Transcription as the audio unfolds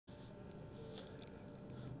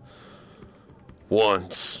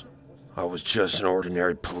Once, I was just an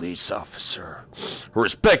ordinary police officer, a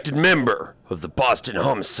respected member of the Boston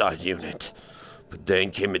Homicide Unit. But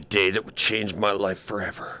then came a day that would change my life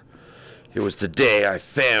forever. It was the day I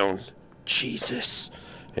found Jesus,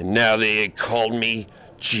 and now they had called me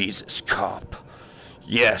Jesus Cop.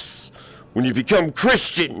 Yes, when you become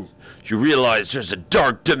Christian, you realize there's a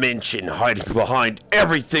dark dimension hiding behind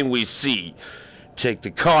everything we see. Take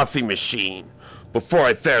the coffee machine. Before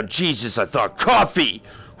I found Jesus, I thought coffee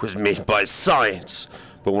was made by science.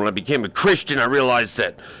 But when I became a Christian, I realized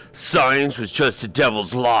that science was just the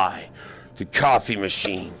devil's lie. The coffee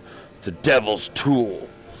machine, the devil's tool.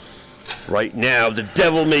 Right now, the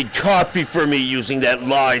devil made coffee for me using that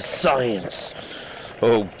lie science.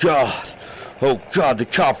 Oh God, the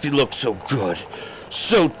coffee looks so good.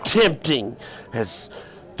 So tempting as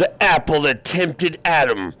the apple that tempted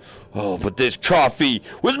Adam. Oh, but this coffee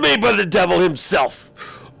was made by the devil himself.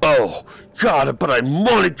 Oh, God, but I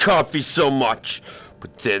wanted coffee so much.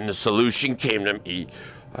 But then the solution came to me.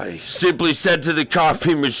 I simply said to the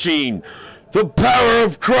coffee machine, "The power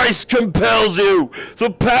of Christ compels you! The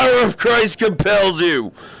power of Christ compels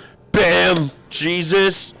you!" Bam,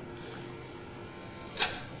 Jesus.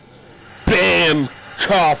 Bam,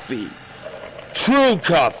 coffee. True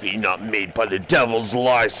coffee, not made by the devil's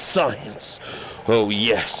lie science. Oh,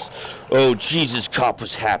 yes. Oh, Jesus Cop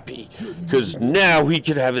was happy, because now he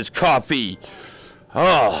could have his coffee.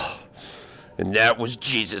 Oh, and that was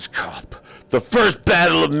Jesus Cop. The first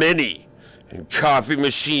battle of many. And coffee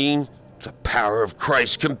machine, the power of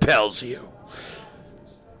Christ compels you.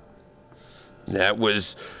 And that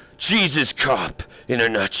was Jesus Cop in a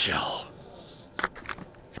nutshell.